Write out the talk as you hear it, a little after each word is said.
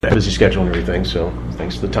busy schedule and everything, so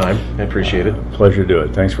thanks for the time. I appreciate it. Pleasure to do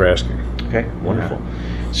it. Thanks for asking. Okay, wonderful.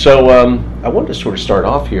 So I wanted to sort of start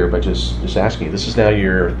off here by just asking you. This is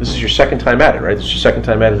your second time at it, right? This is your second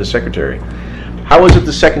time at it as secretary. How was it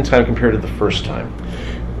the second time compared to the first time?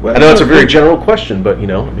 Well, I know it's a very general question, but you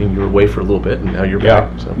were away for a little bit, and now you're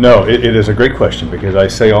back. So. No, it is a great question because I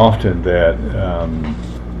say often that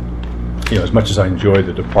as much as I enjoyed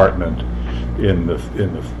the department in the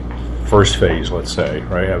first phase, let's say,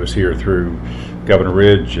 right? I was here through Governor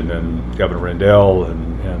Ridge and then Governor Rendell,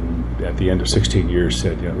 and at the end of 16 years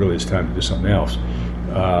said, really it's time to do something else.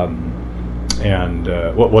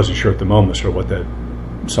 What wasn't sure at the moment, sort of what that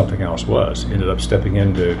something else was. Ended up stepping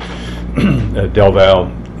into Del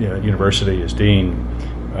Valle University as dean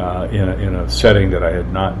in a setting that I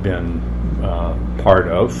had not been part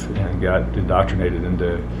of, and got indoctrinated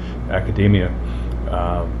into academia.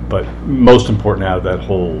 But most important out of that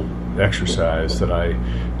whole exercise that I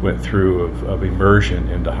went through of immersion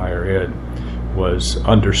into higher ed was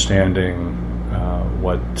understanding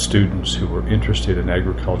what students who were interested in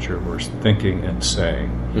agriculture were thinking and saying,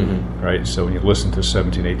 right? So when you listen to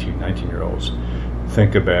 17, 18, 19-year-olds,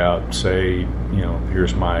 think about, say,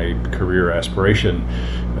 here's my career aspiration,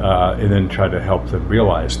 and then try to help them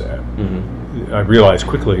realize that. I realized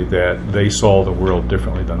quickly that they saw the world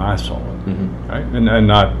differently than I saw it, right? And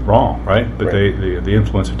not wrong, right? But right. The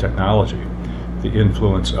influence of technology, the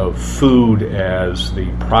influence of food as the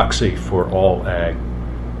proxy for all ag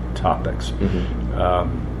topics,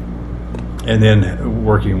 and then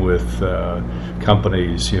working with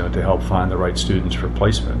companies, to help find the right students for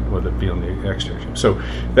placement, whether it be on the externship. So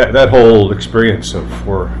that whole experience of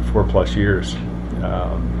four plus years.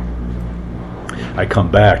 I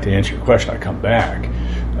come back, to answer your question,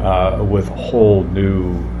 with a whole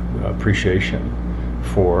new appreciation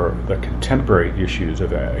for the contemporary issues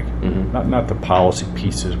of ag, not the policy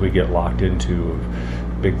pieces we get locked into of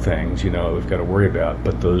big things, we've got to worry about,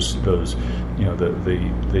 but those the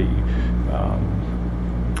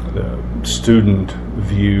student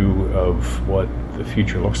view of what the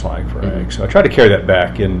future looks like for ag. So I try to carry that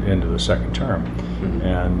back into the second term,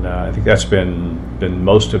 and I think that's been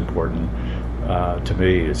most important. To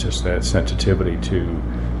me, it's just that sensitivity to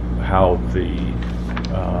how the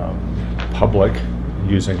public,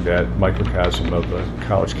 using that microcosm of the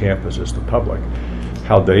college campus as the public,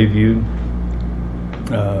 how they viewed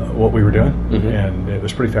what we were doing, and it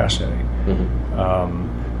was pretty fascinating.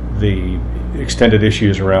 The extended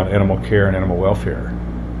issues around animal care and animal welfare,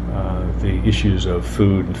 the issues of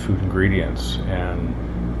food and food ingredients, and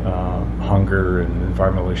hunger and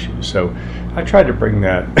environmental issues. So I tried to bring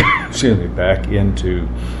that back into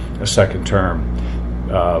a second term,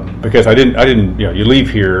 because I didn't you leave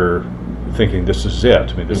here thinking this is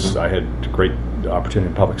it. I mean, I had a great opportunity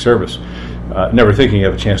in public service, never thinking you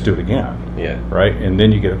have a chance to do it again. Yeah. Right? And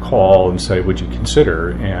then you get a call and say, would you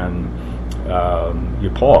consider? And you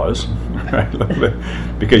pause, right?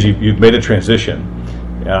 Because you've made a transition,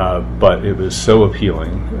 but it was so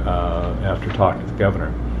appealing after talking to the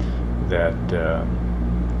governor that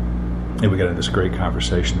we got into this great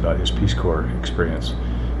conversation about his Peace Corps experience.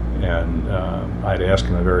 And I'd asked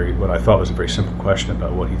him what I thought was a very simple question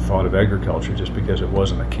about what he thought of agriculture, just because it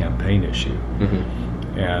wasn't a campaign issue.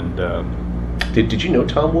 And did you know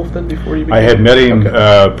Tom Wolf then before you became? I had met him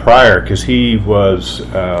prior, because he was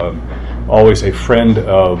always a friend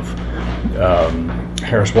of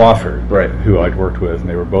Harris Wofford, right, who I'd worked with, and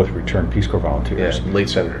they were both returned Peace Corps volunteers. Yeah,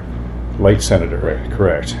 late senator, right.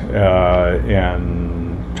 Correct.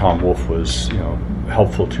 And Tom Wolf was,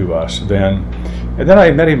 helpful to us then. And then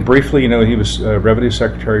I met him briefly. He was Revenue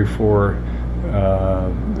Secretary for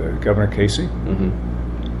Governor Casey.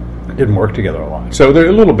 Didn't work together a lot, so there's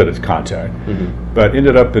a little bit of contact, but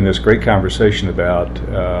ended up in this great conversation about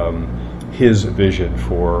his vision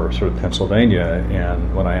for sort of Pennsylvania.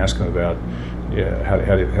 And when I asked him about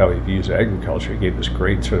how he views agriculture, he gave this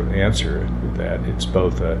great sort of answer that it's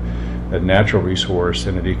both a natural resource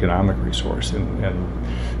and an economic resource. And I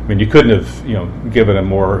mean, you couldn't have given a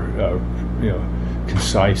more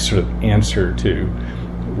concise sort of answer to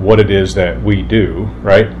what it is that we do,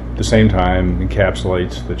 right? At the same time,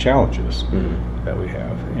 encapsulates the challenges that we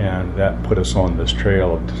have, and that put us on this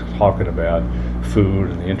trail of talking about food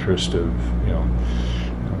and the interest of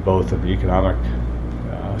both of the economic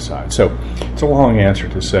side. So it's a long answer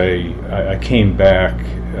to say I came back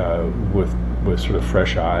with sort of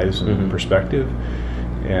fresh eyes and perspective,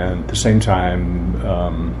 and at the same time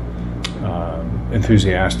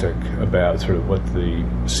enthusiastic about sort of what the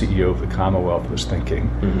CEO of the Commonwealth was thinking,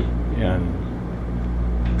 and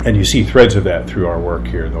And you see threads of that through our work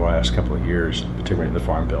here in the last couple of years, particularly in the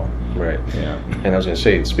Farm Bill. Right. Yeah. And I was going to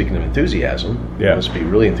say, speaking of enthusiasm, you must be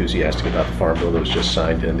really enthusiastic about the Farm Bill that was just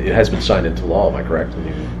signed, and it has been signed into law, am I correct?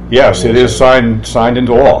 Yes, it is signed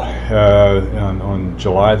into law on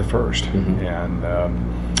July the 1st. And,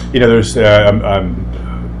 there's, I'm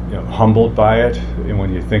humbled by it. And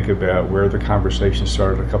when you think about where the conversation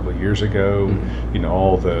started a couple of years ago,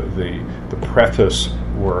 all the preface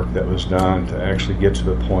work that was done to actually get to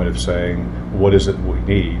the point of saying, what is it we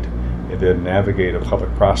need? And then navigate a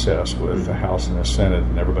public process with the House and the Senate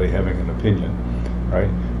and everybody having an opinion, right?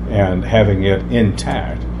 And having it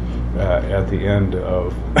intact at the end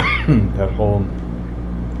of that whole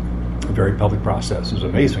very public process is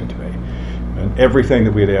amazing to me. And everything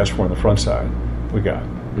that we had asked for on the front side, we got.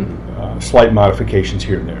 Slight modifications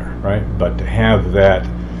here and there, right? But to have that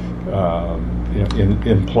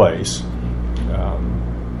in place,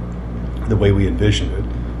 the way we envisioned it,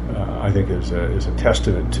 I think is a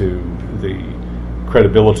testament to the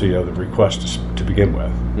credibility of the request to begin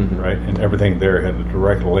with, right? And everything there had a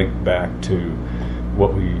direct link back to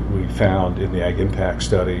what we found in the Ag Impact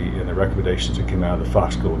Study and the recommendations that came out of the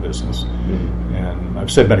Fox School of Business. And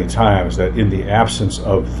I've said many times that in the absence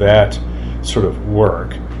of that sort of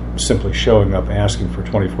work, simply showing up asking for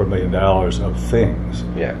 $24 million of things,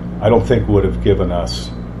 I don't think would have given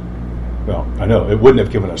us, well, I know it wouldn't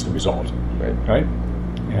have given us the result, right?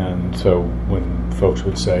 And so when folks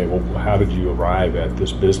would say, well, how did you arrive at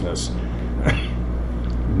this business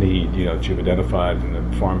need, that you've identified in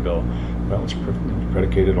the Farm Bill? Well, it's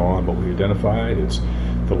predicated on what we identified. It's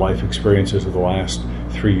the life experiences of the last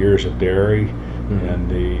 3 years of dairy and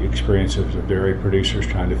the experiences of dairy producers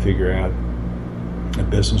trying to figure out a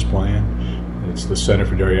business plan. It's the Center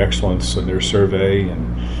for Dairy Excellence and their survey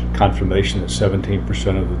and confirmation that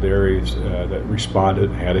 17% of the dairies that responded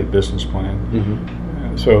had a business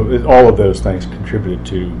plan. So all of those things contributed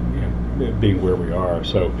to being where we are.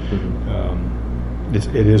 So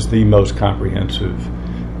it is the most comprehensive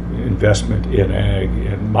investment in ag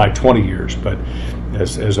in my 20 years, but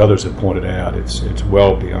as others have pointed out, it's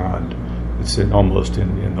well beyond. It's almost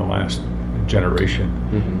in the last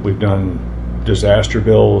generation. We've done disaster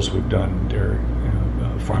bills, we've done dairy,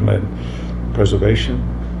 farmland preservation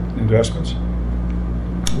investments.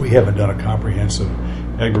 We haven't done a comprehensive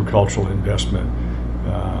agricultural investment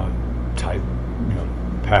type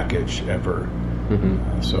package ever.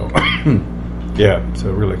 So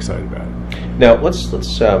really excited about it. Now let's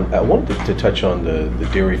I wanted to touch on the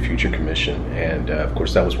Dairy Future Commission, and of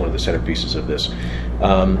course that was one of the centerpieces of this.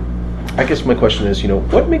 I guess my question is,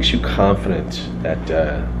 what makes you confident that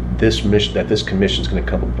this commission is going to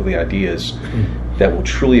come up with the ideas that will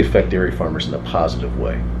truly affect dairy farmers in a positive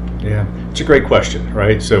way? Yeah, it's a great question,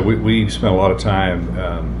 right? So we spent a lot of time,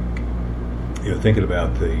 thinking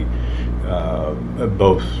about the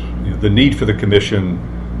both the need for the commission,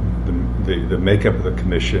 the makeup of the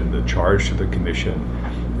commission, the charge to the commission,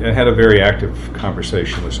 and had a very active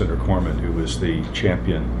conversation with Senator Corman, who was the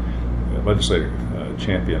legislative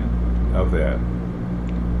champion of that.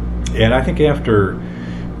 And I think after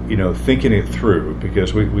thinking it through,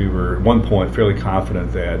 because we were at one point fairly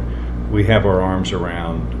confident that we have our arms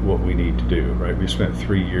around what we need to do, right? We spent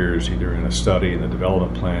 3 years either in a study, in the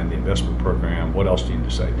development plan, the investment program. What else do you need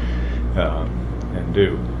to say and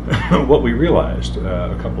do? What we realized,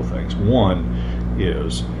 a couple of things. One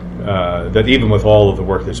is that even with all of the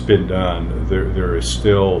work that's been done, there is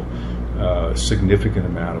still a significant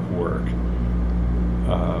amount of work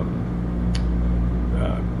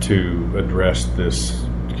to address this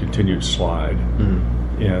continued slide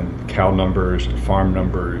in cow numbers and farm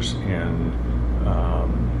numbers and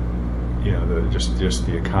just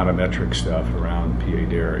the econometric stuff around PA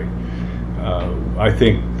dairy. I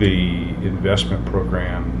think the investment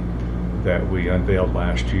program that we unveiled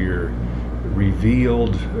last year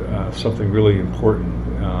revealed something really important,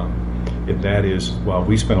 and that is, while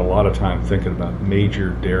we spent a lot of time thinking about major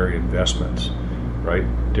dairy investments, right,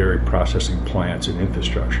 dairy processing plants and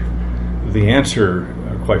infrastructure, the answer,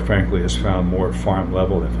 quite frankly, is found more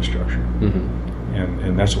farm-level infrastructure.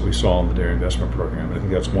 And that's what we saw in the dairy investment program. I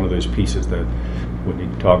think that's one of those pieces that when you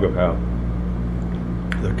talk about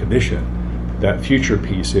the commission, that future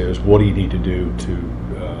piece is, what do you need to do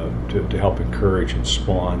to help encourage and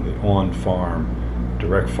spawn the on-farm,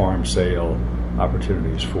 direct farm sale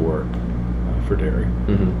opportunities for dairy.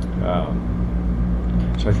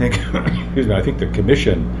 So I think, I think the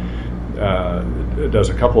commission does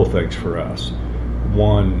a couple of things for us.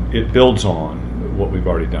 One, it builds on what we've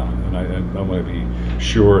already done, and I want to be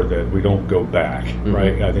sure that we don't go back,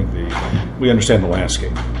 right? I think we understand the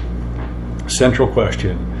landscape. Central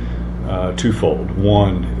question twofold.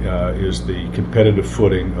 One is the competitive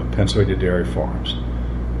footing of Pennsylvania dairy farms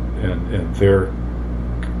and their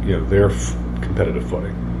competitive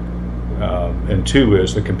footing. And two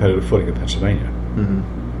is the competitive footing of Pennsylvania.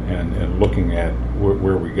 And looking at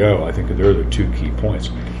where we go, I think that they're the two key points.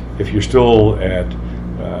 If you're still at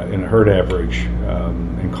in a herd average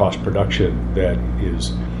in cost production that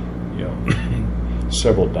is,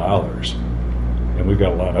 several dollars, and we've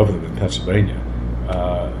got a lot of them in Pennsylvania.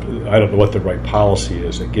 I don't know what the right policy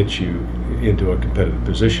is that gets you into a competitive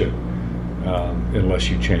position unless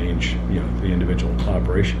you change, the individual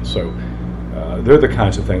operations. So they're the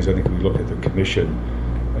kinds of things I think we look at the commission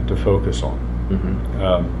to focus on.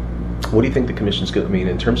 What do you think the commission's going to mean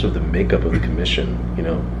in terms of the makeup of the commission?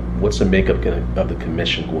 What's the makeup of the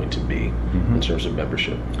commission going to be in terms of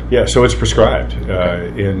membership? Yeah, so it's prescribed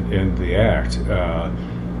in the Act.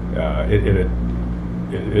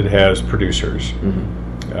 It has producers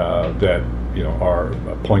that are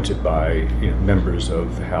appointed by members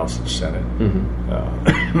of the House and Senate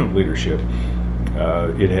leadership.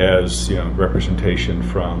 It has representation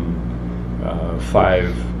from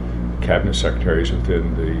 5 cabinet secretaries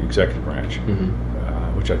within the executive branch,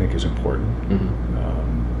 which I think is important.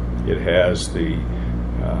 It has the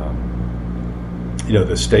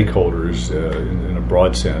the stakeholders in a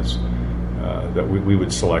broad sense that we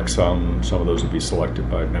would select some of those would be selected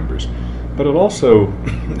by members, but it also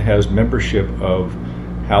has membership of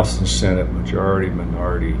House and Senate majority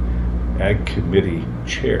minority ag committee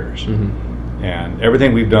chairs, and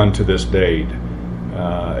everything we've done to this date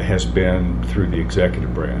has been through the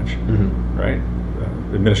executive branch, right?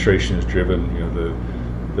 The administration has driven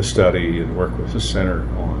the study and work with the center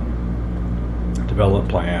on development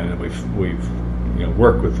plan, and we've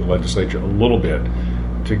worked with the legislature a little bit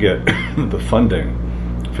to get the funding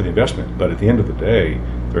for the investment. But at the end of the day,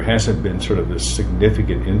 there hasn't been sort of this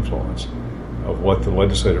significant influence of what the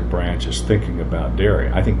legislative branch is thinking about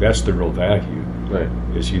dairy. I think that's the real value, right?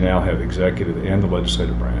 Is you now have executive and the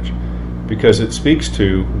legislative branch, because it speaks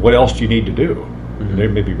to what else do you need to do. There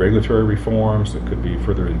may be regulatory reforms, there could be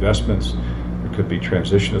further investments, there could be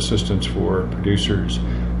transition assistance for producers.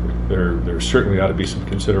 There certainly ought to be some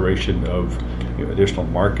consideration of additional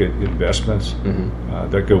market investments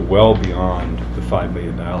that go well beyond the $5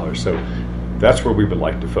 million. So that's where we would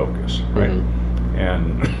like to focus, right?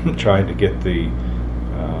 And trying to get the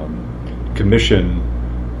commission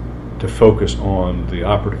to focus on the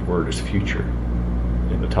operative word is future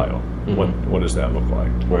in the title. What does that look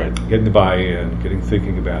like? Right. Getting the buy-in,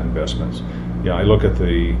 thinking about investments. I look at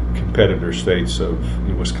the competitor states of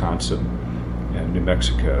Wisconsin and New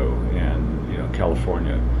Mexico and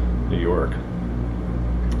California, New York,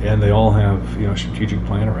 and they all have a strategic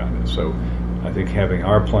plan around it. So I think having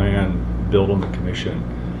our plan built on the commission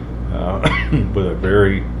with a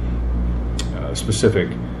very specific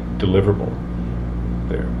deliverable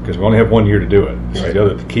there, because we only have 1 year to do it. So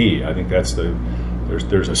Right. the key, I think that's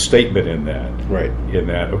there's a statement in that. Right. In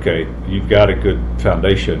that, okay, you've got a good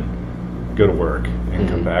foundation, go to work and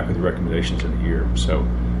come back with recommendations in a year. So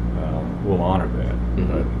we'll honor that.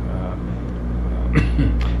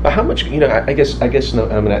 But how much? I guess no,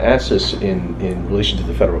 I'm going to ask this in relation to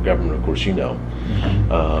the federal government. Of course,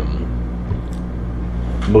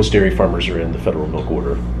 most dairy farmers are in the federal milk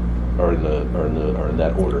order, are in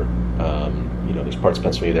that order. There's parts of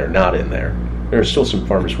Pennsylvania that are not in there. There are still some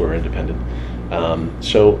farmers who are independent.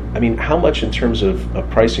 So, how much in terms of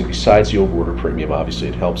pricing, besides the over order premium, obviously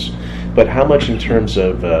it helps, but how much in terms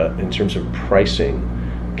of pricing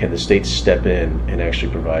can the state step in and actually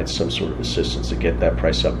provide some sort of assistance to get that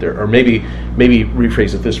price up there, or maybe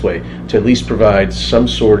rephrase it this way, to at least provide some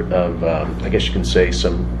sort of, I guess you can say,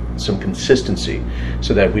 some consistency,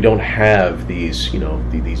 so that we don't have these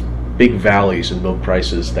these big valleys in milk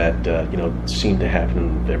prices that seem to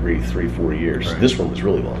happen every 3-4 years. Right. This one was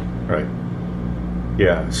really long. Right.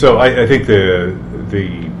 Yeah. So I think the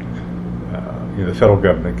federal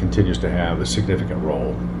government continues to have a significant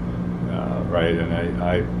role, right? And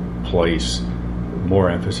I place more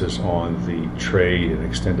emphasis on the trade and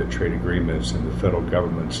extended trade agreements and the federal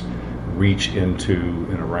government's reach into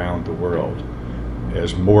and around the world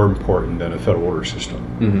as more important than a federal order system,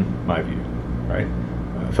 my view, right?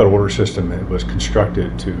 A federal order system was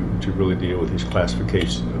constructed to really deal with these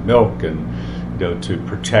classifications of milk and to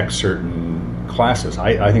protect certain classes.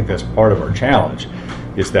 I think that's part of our challenge,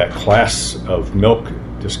 is that class of milk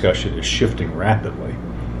discussion is shifting rapidly.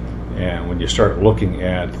 And when you start looking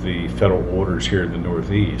at the federal orders here in the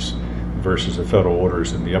Northeast versus the federal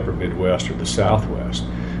orders in the upper Midwest or the Southwest,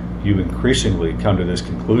 you increasingly come to this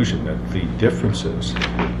conclusion that the differences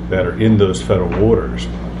that are in those federal orders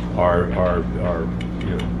are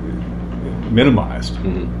minimized,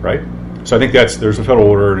 right? So I think there's a federal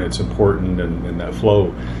order and it's important and that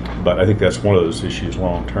flow, but I think that's one of those issues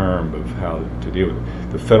long term of how to deal with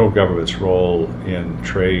it. The federal government's role in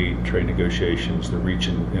trade negotiations, the reach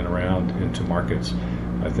in and around into markets,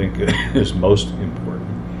 I think is most important.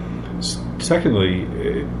 Secondly,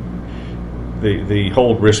 the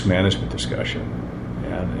whole risk management discussion,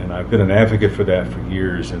 and I've been an advocate for that for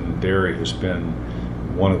years, and dairy has been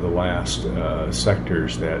one of the last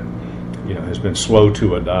sectors that has been slow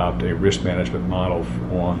to adopt a risk management model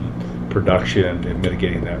on production and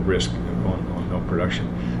mitigating that risk on milk production.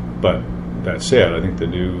 But that said, I think the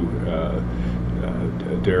new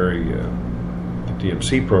dairy the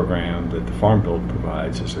DMC program that the Farm Bill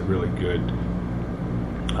provides is a really good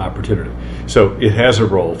opportunity. So it has a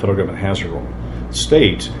role. Federal government has a role.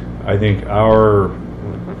 States, I think our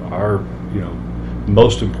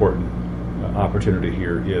most important opportunity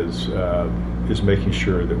here is making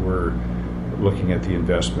sure that we're looking at the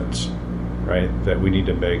investments, right, that we need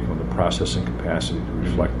to make on the processing capacity to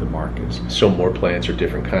reflect the markets. So more plants or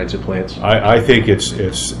different kinds of plants? I think it's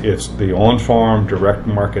the on-farm direct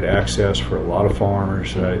market access for a lot of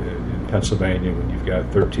farmers. In Pennsylvania, when you've got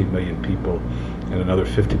 13 million people and another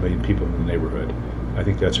 50 million people in the neighborhood, I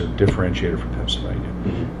think that's a differentiator for Pennsylvania.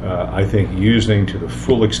 I think using to the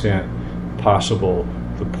full extent possible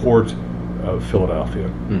the port of Philadelphia,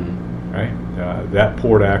 right? That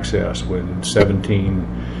port access, when 17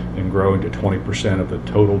 and growing to 20% of the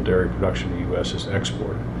total dairy production in the U.S. is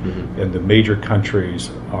exported, and the major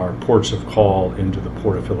countries are ports of call into the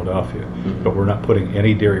port of Philadelphia, but we're not putting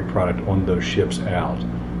any dairy product on those ships out,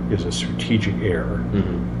 is a strategic error,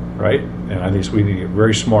 right? And I think we need to get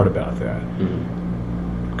very smart about that.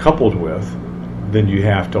 Coupled with, then you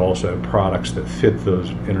have to also have products that fit those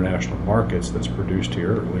international markets that's produced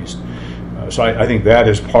here, or at least. So I think that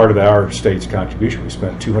is part of our state's contribution. We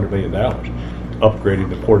spent $200 million upgrading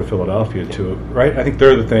the Port of Philadelphia to, right? I think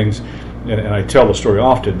they're the things, and I tell the story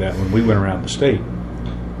often that when we went around the state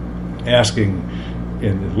asking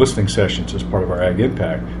in listening sessions as part of our Ag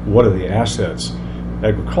Impact, what are the assets,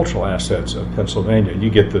 agricultural assets of Pennsylvania? You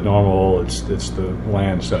get the normal, it's the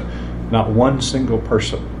land stuff. Not one single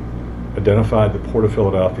person identified the Port of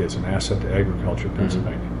Philadelphia as an asset to agriculture in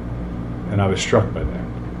Pennsylvania. And I was struck by that.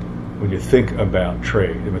 When you think about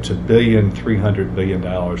trade, if it's $1.3 billion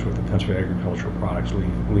worth of Pennsylvania agricultural products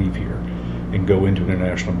leave here and go into an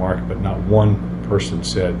international market, but not one person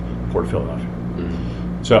said Port of Philadelphia.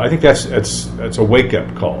 So I think that's a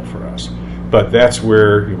wake-up call for us. But that's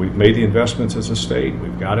where we've made the investments as a state.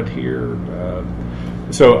 We've got it here.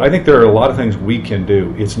 So I think there are a lot of things we can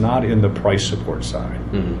do. It's not in the price support side.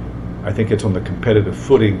 I think it's on the competitive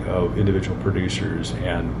footing of individual producers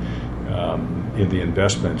and in the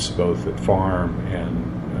investments both at farm and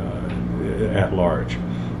at large.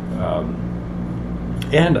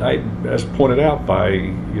 And as pointed out by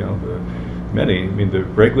the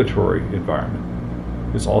regulatory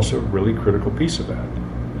environment is also a really critical piece of that.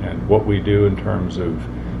 And what we do in terms of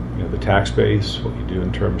the tax base, what you do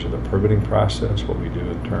in terms of the permitting process, what we do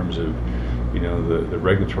in terms of the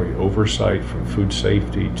regulatory oversight from food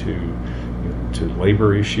safety to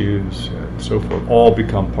labor issues and so forth, all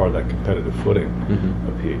become part of that competitive footing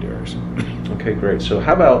of PA dairies. Okay, great. So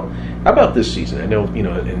how about this season? I know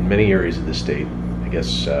in many areas of the state, I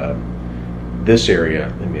guess this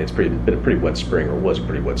area, it's been a pretty wet spring, or was a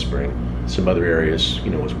pretty wet spring. Some other areas,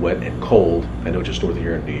 was wet and cold. I know just north of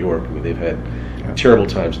here in New York, they've had terrible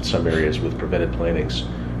times in some areas with prevented plantings.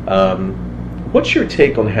 What's your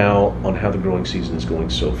take on how the growing season is going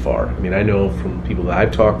so far? I know from people that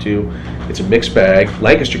I've talked to, it's a mixed bag.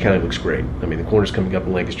 Lancaster County looks great. The corn's coming up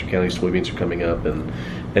in Lancaster County, soybeans are coming up,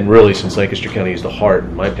 and really, since Lancaster County is the heart,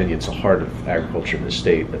 in my opinion, it's the heart of agriculture in the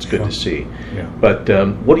state. That's good to see. Yeah. But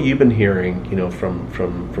what have you been hearing,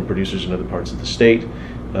 from producers in other parts of the state?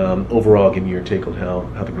 Overall, give me your take on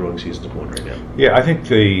how the growing season is going right now. Yeah, I think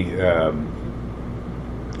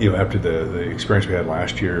after the experience we had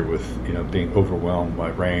last year with being overwhelmed by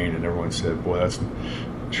rain, and everyone said, "Boy,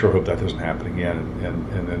 sure hope that doesn't happen again."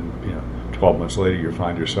 And then 12 months later, you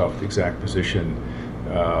find yourself in the exact position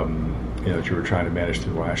that you were trying to manage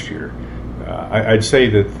through last year. I'd say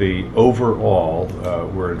that the overall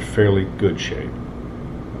we're in fairly good shape,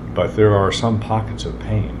 but there are some pockets of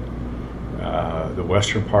pain. The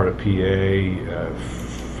western part of PA,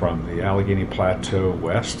 from the Allegheny Plateau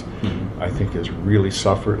west, I think has really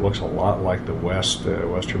suffered. It looks a lot like the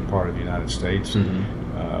western part of the United States.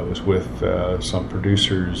 I was with some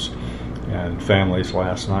producers and families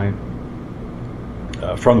last night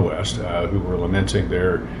from the west who were lamenting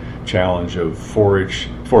their challenge of forage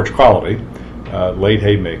quality late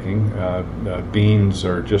haymaking. Beans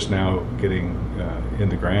are just now getting in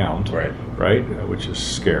the ground, right, which is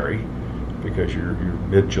scary because you're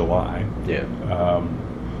mid-July. Yeah.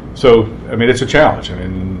 So, I mean, it's a challenge. I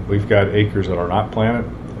mean, we've got acres that are not planted.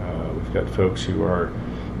 We've got folks who are,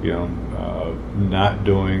 not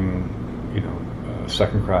doing,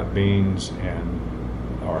 second crop beans and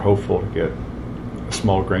are hopeful to get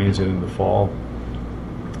small grains in the fall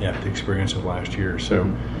after the experience of last year. So,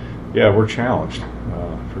 yeah, we're challenged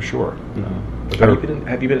for sure.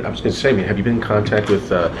 Have you been? I was going to say, have you been in contact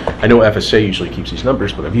with? I know FSA usually keeps these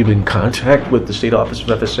numbers, but have you been in contact with the state office of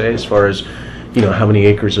FSA as far as, how many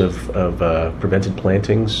acres of prevented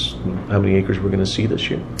plantings? How many acres we're going to see this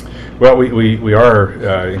year? Well, we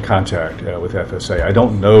are in contact with FSA. I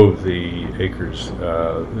don't know the acres,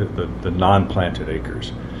 the non-planted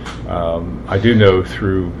acres. I do know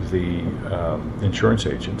through the insurance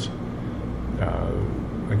agents.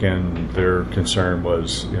 Again, their concern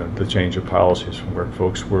was the change of policies from where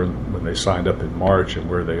folks were when they signed up in March and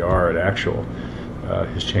where they are at actual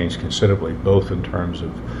has changed considerably, both in terms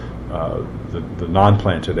of the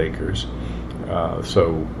non-planted acres.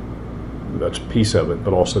 So that's a piece of it,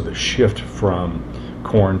 but also the shift from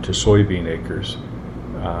corn to soybean acres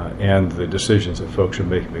and the decisions that folks are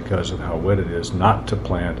making because of how wet it is not to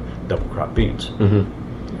plant double crop beans.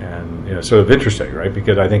 And sort of interesting, right?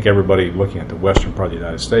 Because I think everybody looking at the western part of the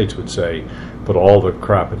United States would say, put all the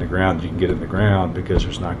crop in the ground you can get in the ground because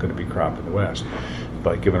there's not going to be crop in the west.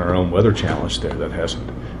 But given our own weather challenge there, that hasn't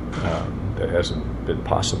been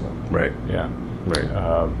possible. Right. Yeah. Right.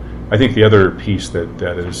 I think the other piece that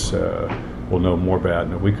is we'll know more about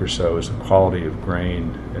in a week or so is the quality of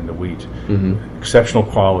grain in the wheat. Exceptional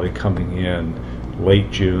quality coming in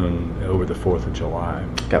late June over the 4th of July.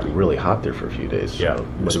 It got really hot there for a few days. Yeah,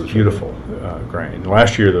 it was beautiful grain.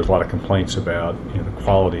 Last year there was a lot of complaints about the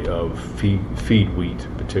quality of feed wheat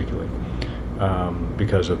particularly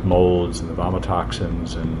because of molds and the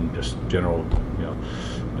vomitoxins and just general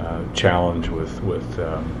challenge with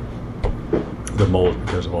the mold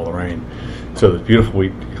because of all the rain. So the beautiful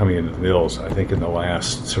wheat coming into the mills, I think in the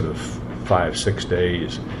last sort of 5-6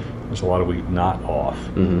 days, there's a lot of wheat not off,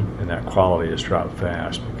 and that quality has dropped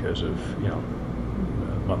fast because of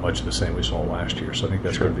much of the same we saw last year. So I think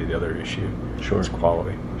that's going to be the other issue. Sure, it's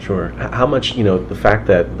quality. Sure. How much the fact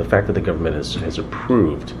that the government has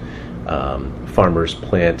approved farmers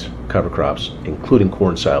plant cover crops, including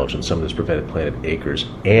corn silage and some of this prevented planted acres,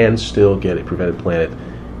 and still get a prevented planted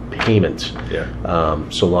payment,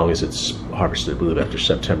 so long as it's harvested, I believe, after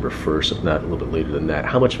September 1st, if not a little bit later than that.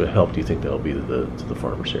 How much of a help do you think that'll be to the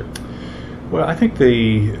farmers here? Well, I think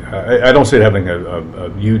I don't see it having a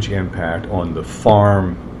huge impact on the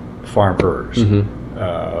farmers in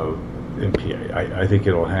PA. I think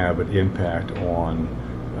it'll have an impact on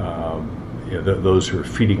those who are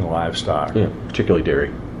feeding livestock. Yeah, particularly dairy,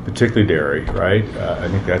 right? I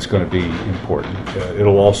think that's going to be important.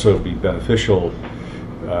 It'll also be beneficial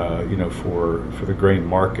for the grain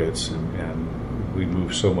markets, and we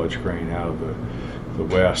move so much grain out of the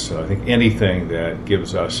West. So I think anything that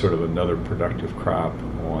gives us sort of another productive crop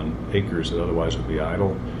on acres that otherwise would be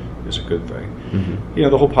idle is a good thing.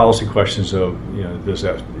 The whole policy questions of, does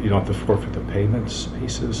that, you don't have to forfeit the payments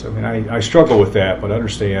pieces. I mean, I struggle with that, but I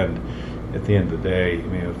understand at the end of the day, I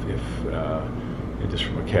mean, if just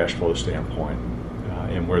from a cash flow standpoint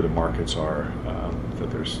and where the markets are, that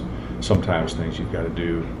there's sometimes things you've got to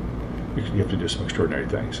do. You have to do some extraordinary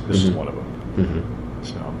things. This is one of them.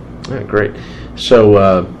 So, yeah, great. So,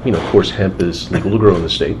 of course, hemp is legal to grow in the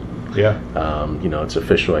state. Yeah. It's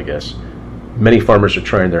official, I guess. Many farmers are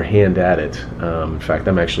trying their hand at it. In fact,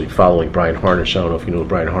 I'm actually following Brian Harnish. I don't know if you know who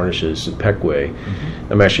Brian Harnish is in Peckway.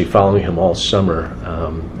 I'm actually following him all summer.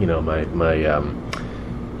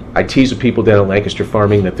 I tease the people down at Lancaster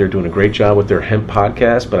Farming that they're doing a great job with their hemp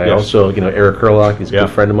podcast, but I also, Eric Kurlock is a good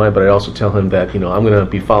friend of mine, but I also tell him that, I'm going to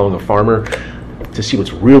be following a farmer to see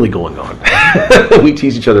what's really going on. We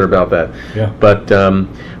tease each other about that. Yeah. But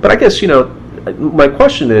I guess, my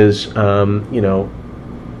question is,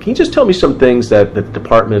 can you just tell me some things that the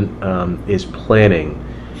department is planning,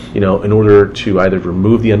 in order to either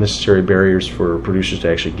remove the unnecessary barriers for producers to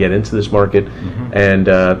actually get into this market, and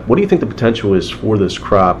what do you think the potential is for this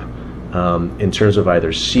crop in terms of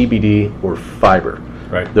either CBD or fiber?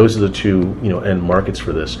 Right. Those are the two, end markets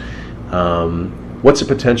for this. What's the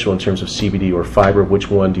potential in terms of CBD or fiber?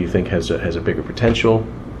 Which one do you think has a bigger potential?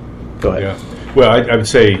 Go ahead. Yeah. Well, I would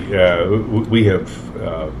say we have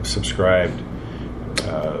subscribed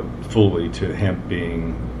fully to hemp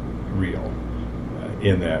being real.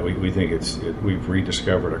 In that we think we've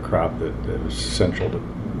rediscovered a crop that is central to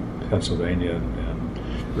Pennsylvania and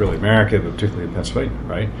really America, but particularly in Pennsylvania,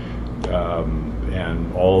 right?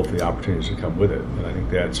 And all of the opportunities that come with it. And I think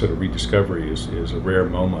that sort of rediscovery is a rare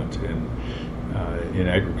moment in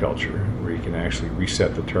agriculture, where you can actually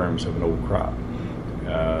reset the terms of an old crop.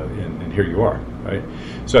 And here you are, right?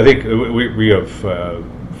 So I think we have,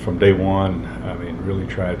 from day one, I mean, really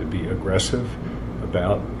tried to be aggressive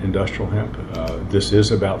about industrial hemp. This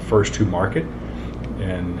is about first to market,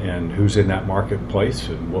 and who's in that marketplace,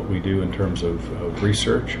 and what we do in terms of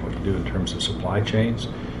research, what we do in terms of supply chains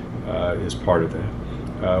is part of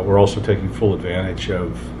that. We're also taking full advantage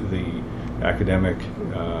of the academic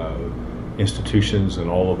institutions and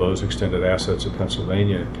all of those extended assets of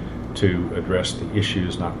Pennsylvania to address the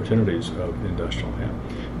issues and opportunities of industrial hemp.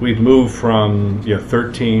 We've moved from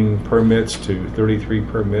 13 permits to 33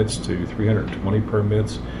 permits to 320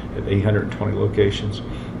 permits at 820 locations.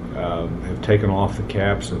 Have taken off the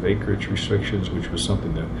caps of acreage restrictions, which was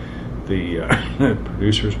something that the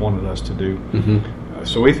producers wanted us to do. Mm-hmm.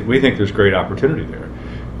 So we think there's great opportunity there.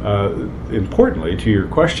 Importantly, to your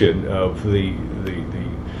question of the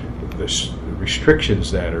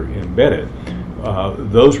restrictions that are embedded,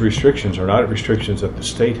 those restrictions are not restrictions that the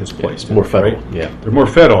state has placed. More federal, right? yeah. They're more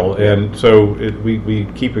federal, and so we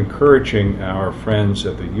keep encouraging our friends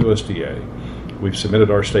at the USDA. We've submitted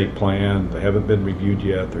our state plan. They haven't been reviewed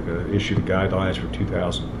yet. They're going to issue the guidelines for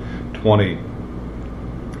 2020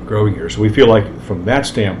 growing year. So we feel like from that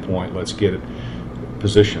standpoint, let's get it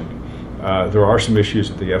positioned. There are some issues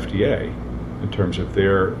at the FDA in terms of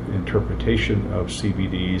their interpretation of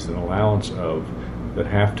CBDs and allowance of that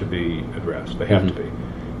have to be addressed. They have to be.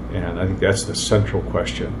 And I think that's the central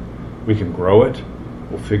question. We can grow it.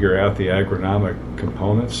 We'll figure out the agronomic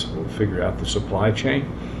components. We'll figure out the supply chain.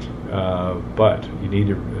 But you need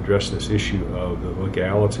to address this issue of the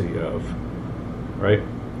legality of, right,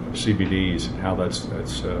 CBDs and how that's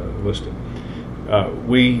listed.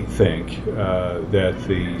 We think that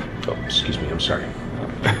the... Oh, excuse me, I'm sorry.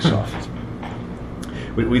 Soft.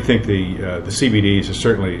 We think the CBDs is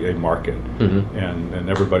certainly a market, and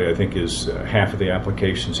everybody, I think, is half of the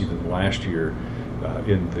applications, even last year,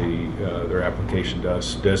 in their application to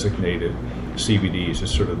us designated CBDs as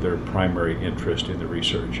sort of their primary interest in the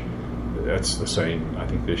research. That's the same, I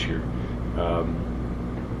think, this year.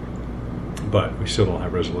 But we still don't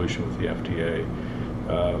have resolution with the FDA.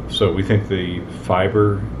 So we think the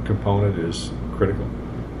fiber component is critical,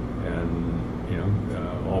 and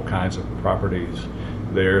all kinds of properties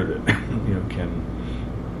there that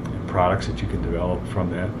products that you can develop from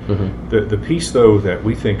that. Mm-hmm. The piece, though, that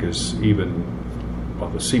we think is even, well,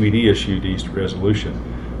 the CBD issue needs resolution.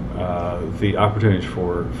 The opportunities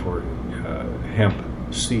for hemp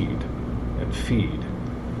seed and feed.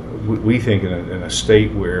 We think in a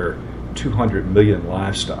state where 200 million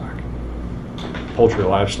livestock, poultry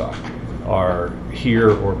livestock, are here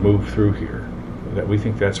or move through here, that we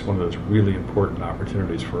think that's one of those really important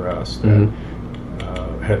opportunities for us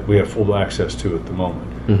that we have full access to at the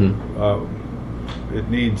moment. Mm-hmm. It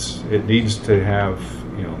needs to have,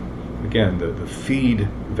 again, the feed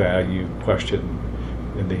value question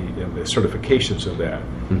and the certifications of that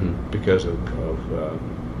because of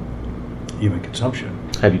human consumption.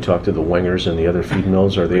 Have you talked to the Wengers and the other feed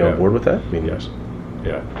mills? Are they on board with that? I mean, yes.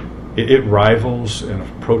 Yeah. It rivals, in a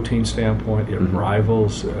protein standpoint, it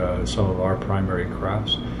rivals some of our primary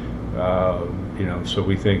crops. So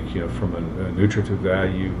we think, from a nutritive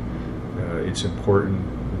value, it's important.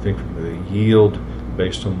 We think from the yield,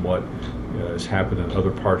 based on what has happened in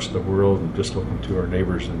other parts of the world, and just looking to our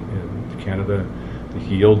neighbors in Canada, the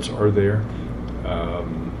yields are there.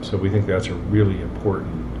 So we think that's a really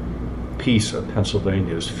important piece of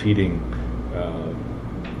Pennsylvania's feeding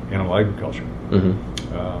animal agriculture.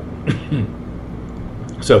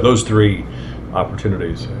 So those three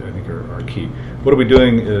opportunities, I think, are key. What are we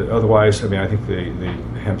doing otherwise? I mean, I think the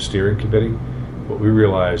Hemp Steering Committee, what we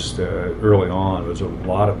realized early on was a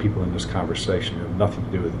lot of people in this conversation have nothing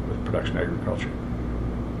to do with production agriculture,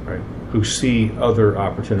 right? Who see other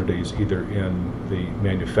opportunities either in the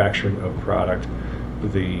manufacturing of product,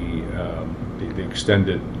 the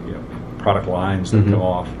extended product lines that come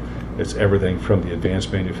off. It's everything from the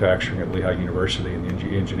advanced manufacturing at Lehigh University and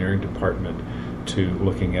the engineering department to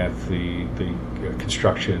looking at the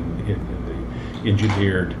construction in the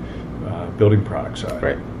engineered building product side.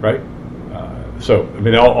 Right? So, I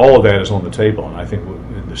mean, all of that is on the table, and I think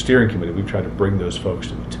in the steering committee we've tried to bring those folks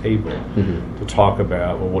to the table to talk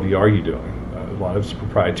about, well, what are you doing? A lot of it's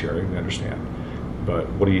proprietary, we understand, but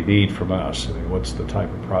what do you need from us? I mean, what's the type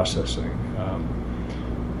of processing?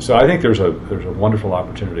 So I think there's a wonderful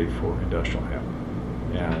opportunity for industrial hemp,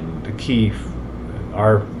 and the key,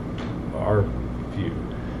 our view,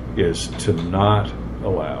 is to not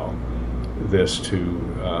allow this to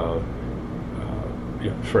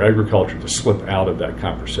for agriculture to slip out of that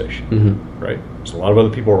conversation, right? There's a lot of other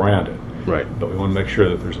people around it, Right. but we want to make sure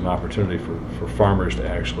that there's an opportunity for farmers to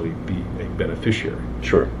actually be a beneficiary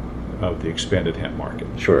Sure. of the expanded hemp market.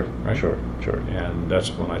 Sure. Right? Sure. Sure. And that's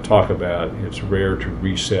when I talk about it's rare to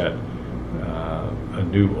reset a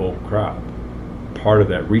new old crop. Part of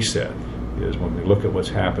that reset is when we look at what's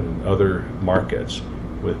happened in other markets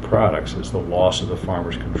with products is the loss of the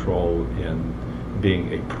farmer's control in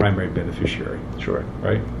being a primary beneficiary, Sure.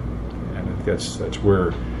 right? And I think that's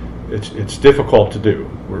where it's difficult to do.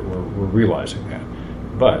 We're realizing that,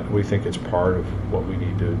 but we think it's part of what we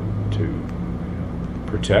need to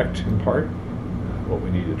protect in part, what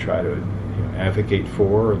we need to try to advocate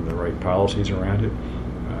for, and the right policies around it.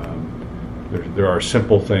 There are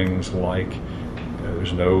simple things like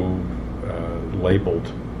there's no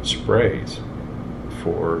labeled sprays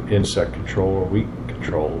for insect control or weed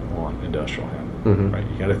control on industrial hemp. Right?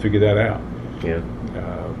 You got to figure that out. Yeah.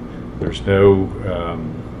 There's no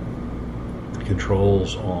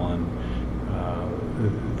controls on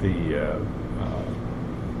the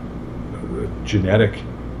genetic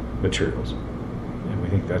materials, and we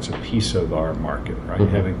think that's a piece of our market, right?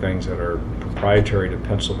 Having things that are proprietary to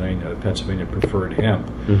Pennsylvania, Pennsylvania preferred hemp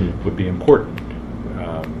would be important.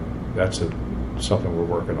 That's something we're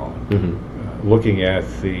working on. Looking at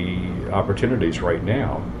the opportunities right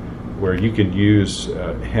now where you can use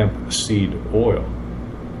hemp seed oil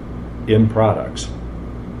in products,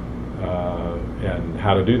 and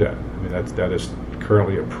how to do that. I mean, that is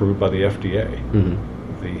currently approved by the FDA,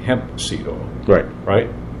 the hemp seed oil. Right?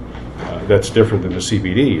 That's different than the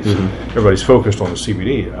CBDs. Everybody's focused on the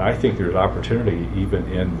CBD. I think there's opportunity even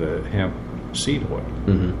in the hemp seed oil.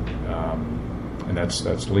 And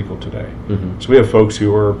that's legal today. So we have folks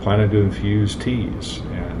who are planning to infuse teas,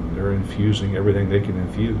 and they're infusing everything they can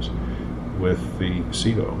infuse with the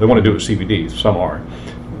seed oil. They want to do it with CBD. Some are,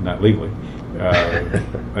 not legally,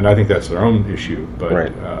 and I think that's their own issue.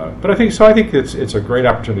 But but I think so. I think it's a great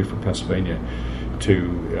opportunity for Pennsylvania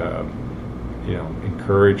to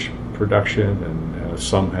encourage production, and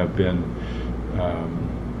some have been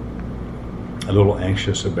a little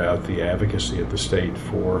anxious about the advocacy of the state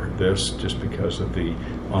for this, just because of the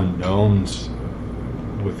unknowns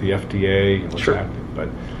with the FDA and what's happening. But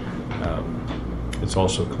it's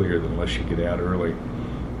also clear that unless you get out early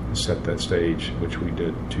and set that stage, which we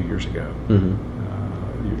did 2 years ago,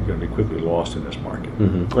 you're going to be quickly lost in this market.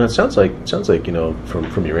 Well, it sounds like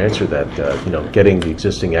from your answer that getting the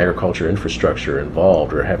existing agriculture infrastructure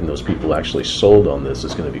involved, or having those people actually sold on this,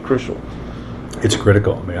 is going to be crucial. It's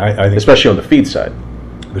critical. I mean, I think, especially on the feed side,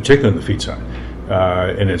 particularly on the feed side,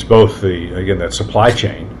 and it's both that supply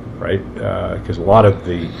chain, right? Because a lot of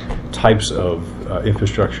the types of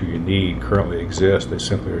infrastructure you need currently exist. They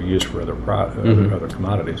simply are used for other other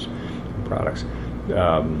commodities and products.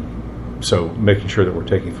 So making sure that we're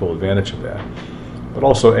taking full advantage of that, but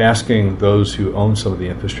also asking those who own some of the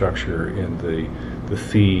infrastructure in the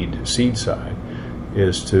feed seed side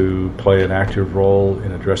is to play an active role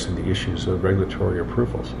in addressing the issues of regulatory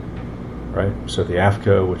approvals, right? So the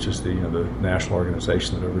AFCO, which is the national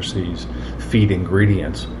organization that oversees feed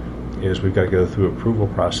ingredients, is we've got to go through an approval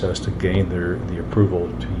process to gain the approval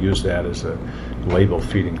to use that as a labeled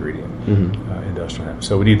feed ingredient, industrial hemp.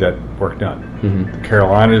 So we need that work done. The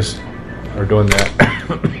Carolinas are doing that.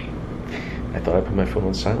 I thought I put my phone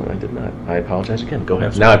on silent. I did not. I apologize again. Go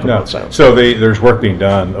ahead. Now I put it on silent. So there's work being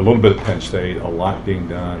done, a little bit at Penn State, a lot being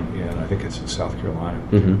done I think it's in South Carolina,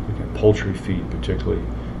 poultry feed particularly.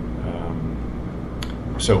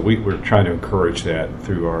 So we're trying to encourage that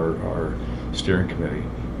through our steering committee,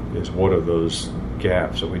 is what are those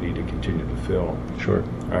gaps that we need to continue to fill. Sure.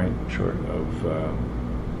 Right? Sure. Of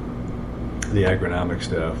the agronomic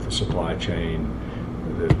stuff, the supply chain,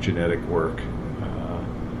 the genetic work,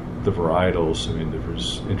 the varietals. I mean, there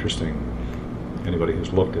was interesting, anybody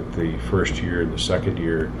who's looked at the first year and the second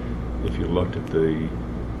year, if you looked at the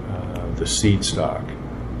seed stock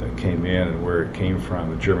that came in and where it came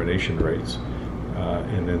from, the germination rates,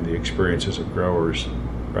 and then the experiences of growers,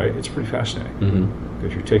 right? It's pretty fascinating,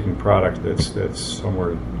 because you're taking product that's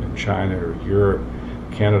somewhere in China or Europe,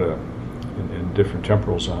 Canada, in different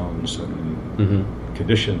temporal zones and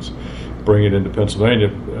conditions, bring it into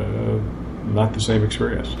Pennsylvania, not the same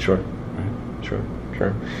experience. Sure. Right? Sure.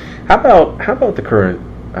 How about the current?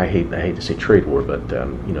 I hate to say trade war, but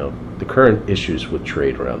the current issues with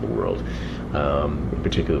trade around the world, in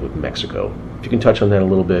particular with Mexico. If you can touch on that a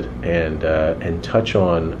little bit, and touch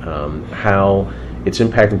on how it's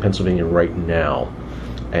impacting Pennsylvania right now,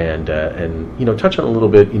 and touch on a little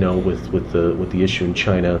bit with the issue in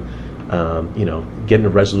China. getting a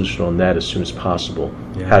resolution on that as soon as possible.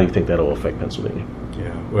 Yeah. How do you think that will affect Pennsylvania?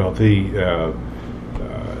 Yeah, well, the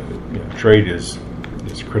trade is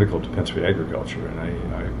critical to Pennsylvania agriculture, and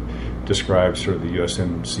I describe sort of the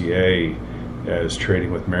USMCA as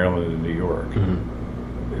trading with Maryland and New York.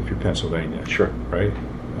 If you're Pennsylvania, Sure. right?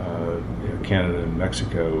 Canada and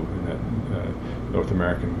Mexico in that North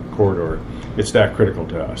American corridor, it's that critical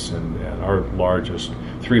to us. And our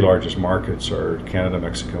three largest markets are Canada,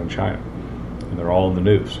 Mexico, and China, and they're all in the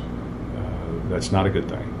news. That's not a good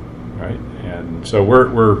thing, right? And so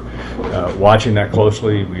we're watching that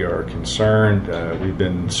closely. We are concerned. We've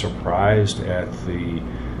been surprised at the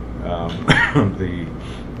the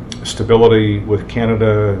stability with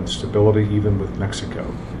Canada and stability even with Mexico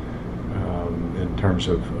in terms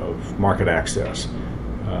of market access.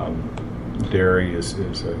 Dairy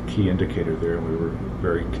is a key indicator there, and we were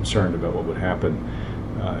very concerned about what would happen.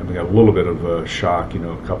 And we got a little bit of a shock,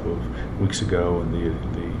 a couple of weeks ago, and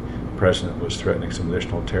the president was threatening some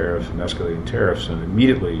additional tariffs and escalating tariffs, and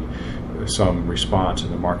immediately some response in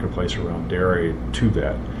the marketplace around dairy to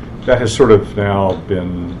that. That has sort of now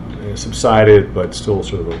been subsided, but still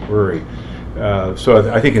sort of a worry.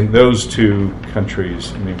 So I think in those two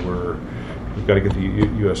countries, we've got to get the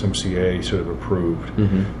USMCA sort of approved.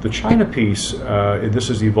 The China piece, this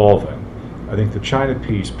is evolving. I think the China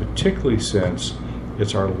piece, particularly since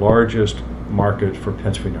it's our largest market for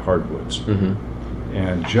Pennsylvania hardwoods,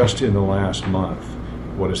 and just in the last month,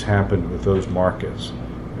 what has happened with those markets,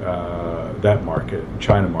 that market,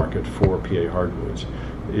 China market for PA hardwoods,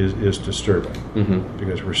 is disturbing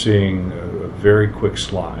because we're seeing a very quick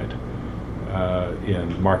slide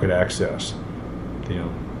in market access.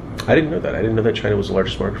 I didn't know that. I didn't know that China was the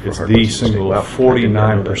largest market for It's hardwoods. the single. Wow.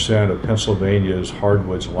 49% of Pennsylvania's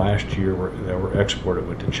hardwoods last year that were exported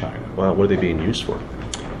went to China. Wow, what are they being used for?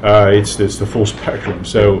 It's the full spectrum.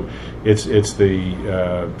 So it's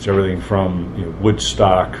everything from wood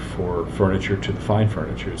stock for furniture to the fine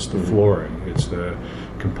furniture. It's the flooring. It's the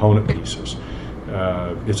component pieces.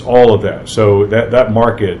 It's all of that. So that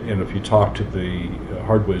market, and if you talk to the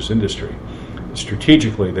hardwoods industry,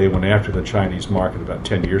 strategically they went after the Chinese market about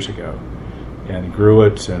 10 years ago and grew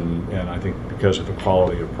it, and I think because of the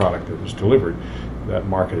quality of product that was delivered, that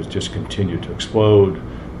market has just continued to explode,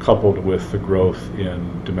 coupled with the growth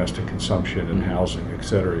in domestic consumption and housing, et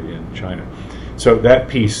cetera, in China. So that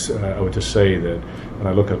piece, I would just say that when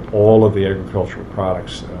I look at all of the agricultural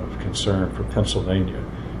products of concern for Pennsylvania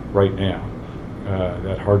right now,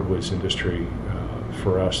 that hardwoods industry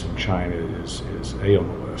for us in China is A on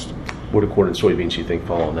the list. What do corn and soybeans you think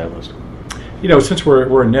fall on that list? Since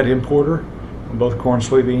we're a net importer on both corn and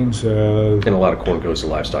soybeans, And a lot of corn goes to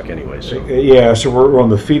livestock anyway. So so we're on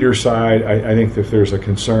the feeder side. I think if there's a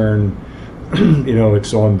concern,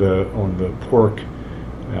 it's on the pork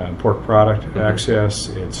product access.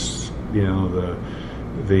 It's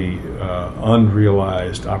the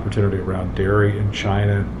unrealized opportunity around dairy in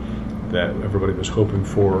China that everybody was hoping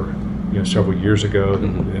for several years ago,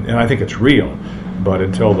 and I think it's real. But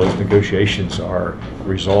until those negotiations are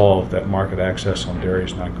resolved, that market access on dairy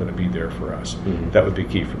is not going to be there for us. That would be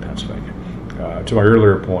key for Pennsylvania. To my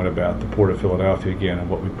earlier point about the Port of Philadelphia again and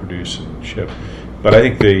what we produce and ship, but I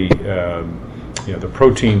think the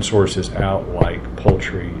protein sources out like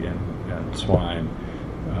poultry and swine,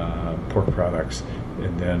 pork products,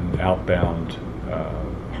 and then outbound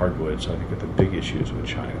hardwoods, I think are the big issues with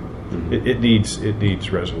China. It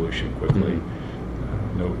needs resolution quickly.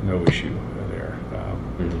 No issue there.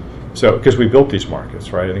 So because we built these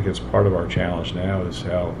markets, right? I think it's part of our challenge now is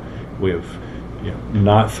how we have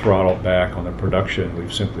not throttled back on the production.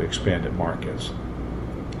 We've simply expanded markets.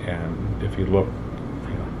 And if you look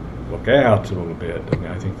out a little bit,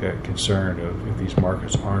 I think that concern of if these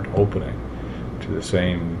markets aren't opening to the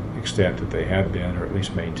same extent that they have been, or at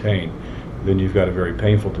least maintained, then you've got a very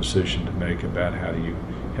painful decision to make about how do you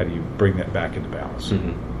bring that back into balance.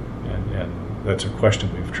 And that's a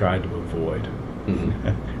question we've tried to avoid.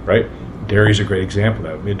 Right? Dairy is a great example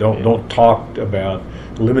of that. Don't talk about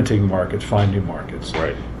limiting markets, find new markets.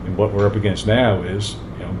 Right. And what we're up against now is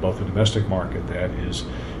both the domestic market that is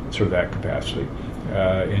sort of that capacity,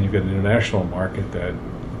 and you've got an international market that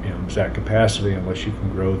is that capacity unless you can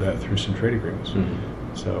grow that through some trade agreements.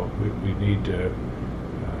 So we need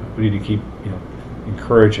to keep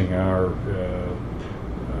encouraging our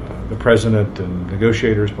the president and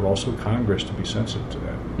negotiators, but also Congress to be sensitive to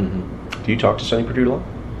that. Do you talk to Sonny Perdue a lot?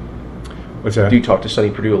 What's that? Do you talk to Sonny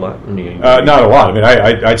Perdue a lot? Not a lot.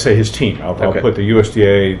 I'd say his team. I'll Okay. put the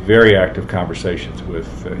USDA very active conversations with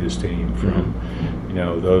his team, from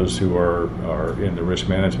those who are in the risk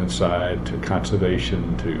management side to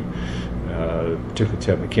conservation to particularly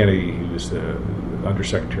Ted McKinney, who was the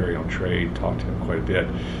Undersecretary on Trade, talked to him quite a bit.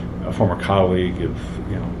 A former colleague of,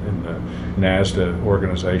 in the NASDA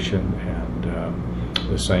organization, and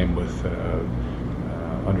the same with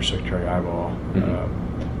Undersecretary Eyeball,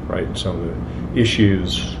 right? And some of the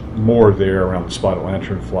issues more there around the spotted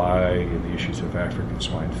lanternfly and the issues of African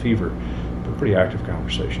swine fever, but pretty active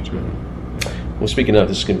conversations with him. Well, speaking of,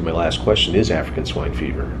 this is going to be my last question, is African swine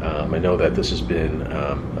fever. I know that this has been,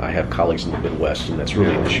 I have colleagues in the Midwest, and that's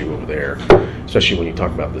really an issue over there, especially when you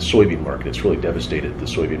talk about the soybean market. It's really devastated the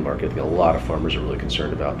soybean market. I think a lot of farmers are really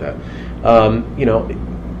concerned about that.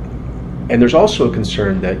 And there's also a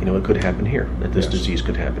concern that, it could happen here, that this disease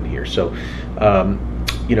could happen here. So,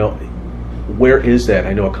 where is that?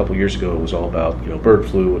 I know a couple years ago it was all about, bird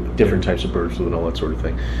flu, different types of bird flu and all that sort of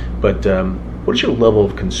thing. But what is your level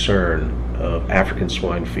of concern of African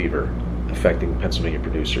swine fever affecting Pennsylvania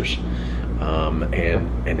producers?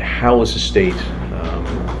 And how is the state,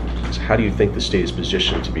 how do you think the state is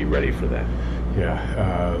positioned to be ready for that?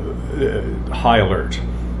 High alert.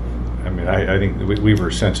 I mean, I think we were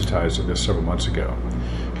sensitized to this several months ago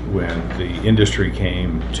when the industry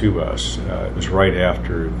came to us. It was right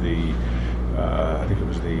after I think it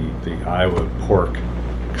was the Iowa Pork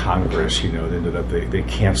Congress. They ended up they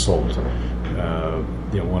canceled.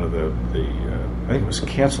 One of the I think it was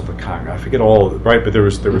canceled the Congress. I forget all right, but there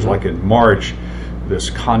was like in March this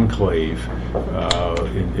conclave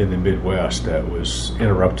in the Midwest that was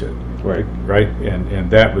interrupted. Right, and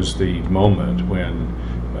that was the moment when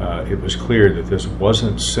it was clear that this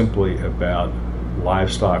wasn't simply about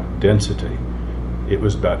livestock density. It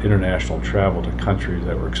was about international travel to countries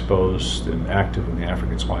that were exposed and active in the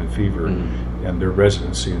African swine fever and their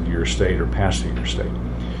residency into your state or passing your state.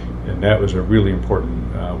 And that was a really important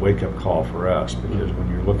wake-up call for us, because when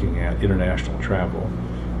you're looking at international travel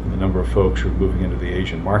and the number of folks who are moving into the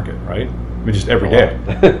Asian market, right? I mean, just every day,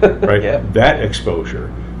 right? Yeah. That exposure,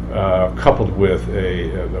 coupled with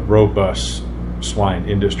a robust swine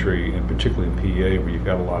industry, and particularly in PA, where you've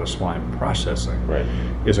got a lot of swine processing,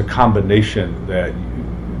 is a combination that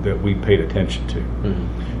we paid attention to.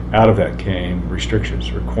 Out of that came restrictions,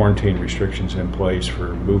 or quarantine restrictions in place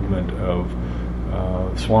for movement of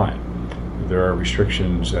swine. There are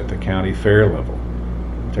restrictions at the county fair level.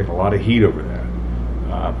 Take a lot of heat over that,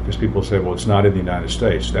 because people say, well, it's not in the United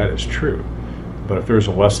States. That is true. But if there's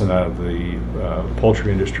a lesson out of the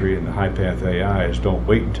poultry industry and the high-path AI, is don't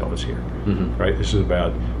wait until it's here, right? This is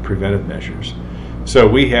about preventive measures. So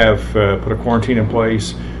we have put a quarantine in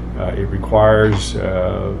place. It requires,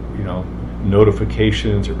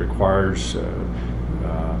 notifications. It requires, the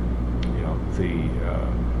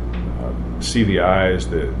CVIs,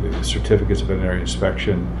 the certificates of veterinary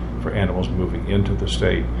inspection for animals moving into the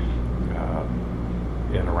state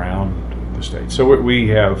and around the state. So we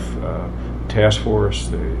have task force,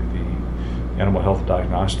 the Animal Health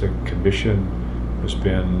Diagnostic Commission has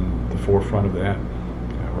been the forefront of that.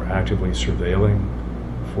 We're actively surveilling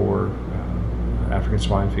for African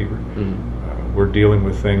swine fever. We're dealing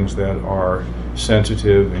with things that are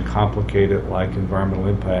sensitive and complicated, like environmental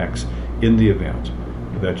impacts, in the event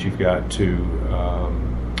that you've got to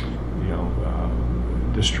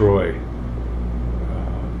destroy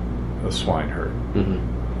a swine herd.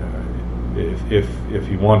 If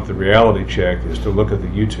you want the reality check, is to look at the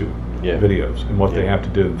YouTube videos and what they have to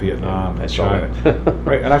do in Vietnam and China.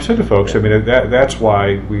 Right, and I've said to folks, I mean, that's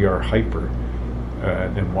why we are hyper,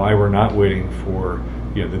 and why we're not waiting for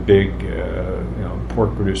the big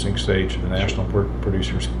pork producing states or the National Pork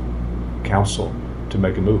Producers Council to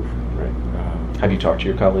make a move. Have you talked to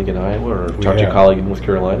your colleague in Iowa, or talked to your colleague in North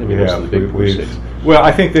Carolina? I mean, most of the big pork states. Well,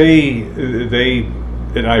 I think they,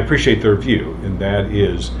 and I appreciate their view, and that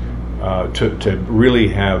is to really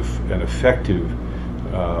have an effective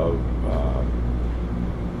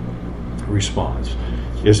response,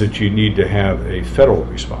 is that you need to have a federal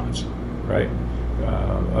response, right?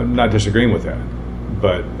 I'm not disagreeing with that,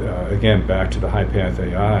 but again, back to the high-path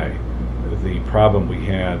AI, the problem we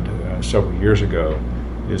had several years ago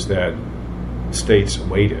is that states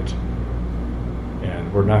waited,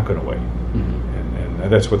 and we're not going to wait.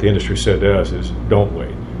 And that's what the industry said to us, is don't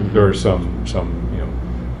wait. There are some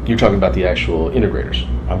You're talking about the actual integrators.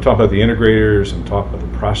 I'm talking about the integrators, I'm talking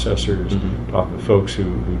about the processors, talking about folks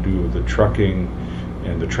who do the trucking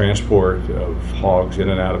and the transport of hogs in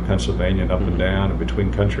and out of Pennsylvania and up and down and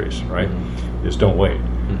between countries, right? Is don't wait.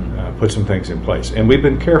 Put some things in place. And we've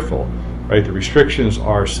been careful, right? The restrictions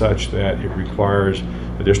are such that it requires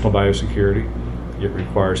additional biosecurity. It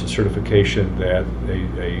requires a certification that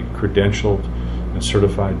a credentialed and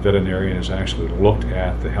certified veterinarian has actually looked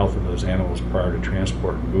at the health of those animals prior to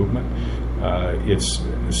transport and movement. It's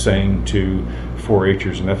saying to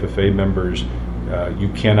 4-Hers and FFA members, you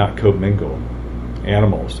cannot commingle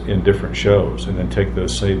animals in different shows and then take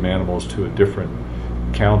those same animals to a different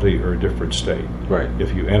county or a different state. Right.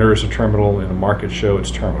 If you enter as a terminal in a market show,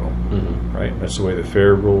 it's terminal. Right? That's the way the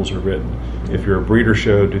fair rules are written. If you're a breeder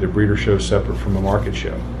show, do the breeder show separate from a market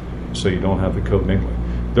show, so you don't have the commingling.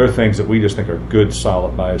 There are things that we just think are good,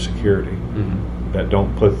 solid biosecurity that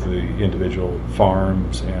don't put the individual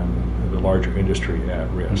farms and the larger industry at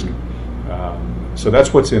risk. So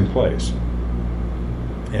that's what's in place.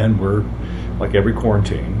 And we're, like every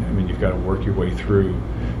quarantine, I mean, you've got to work your way through,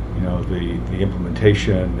 the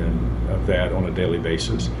implementation of that on a daily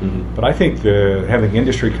basis. But I think having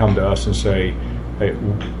industry come to us and say, hey,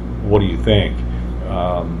 what do you think,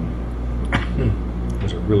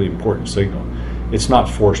 is a really important signal. It's not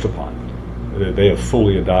forced upon. They have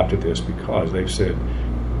fully adopted this because they've said,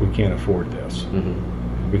 we can't afford this.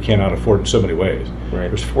 We cannot afford it in so many ways. Right.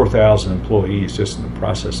 There's 4,000 employees just in the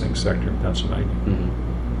processing sector in Pennsylvania.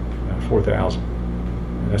 4,000.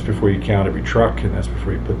 And that's before you count every truck, and that's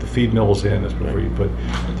before you put the feed mills in, that's before you put,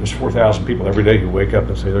 there's 4,000 people every day who wake up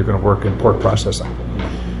and say they're going to work in pork processing.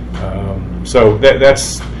 So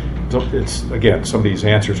it's, again, some of these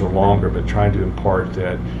answers are longer, but trying to impart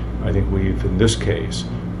that I think we've, in this case,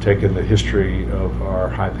 taken the history of our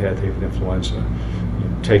high-path avian influenza,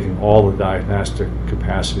 taking all the diagnostic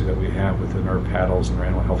capacity that we have within our paddles and our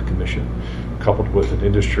Animal Health Commission, coupled with an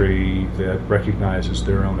industry that recognizes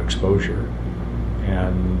their own exposure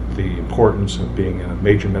and the importance of being in a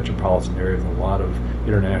major metropolitan area with a lot of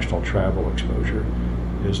international travel exposure,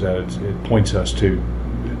 is that it points us to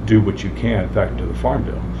do what you can. In fact, to the Farm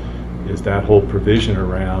Bill, is that whole provision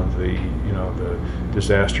around the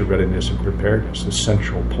disaster readiness and preparedness. The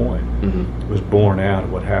central point was born out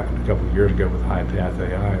of what happened a couple of years ago with high-path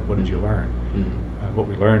AI. What did you learn? What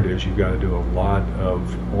we learned is you've got to do a lot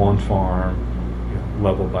of on-farm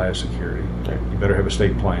level biosecurity. Okay. You better have a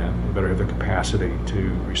state plan. You better have the capacity to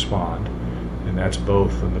respond. And that's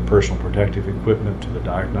both in the personal protective equipment to the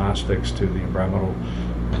diagnostics to the environmental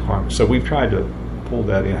requirements. So we've tried to pull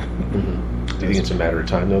that in. Do you think it's a matter of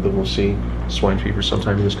time, though, that we'll see swine fever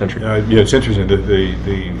sometime in this country? Yeah, it's interesting that the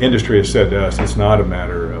industry has said to us it's not a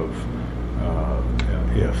matter of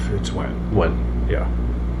if, it's when. When? Yeah.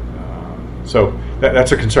 So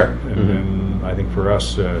that's a concern. And I think for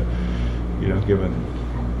us,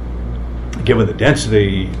 given the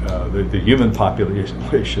density, the human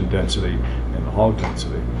population density and the hog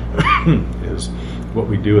density, is what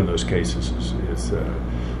we do in those cases is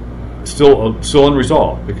still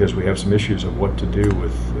unresolved, because we have some issues of what to do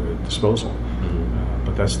with disposal.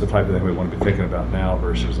 But that's the type of thing we want to be thinking about now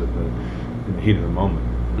versus in the heat of the moment.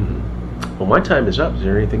 Well, my time is up. Is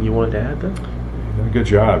there anything you wanted to add, then? You've done a good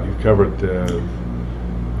job. You've covered PA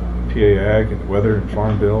Ag and the weather and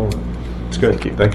Farm Bill. And it's good. Thank you. Thank you.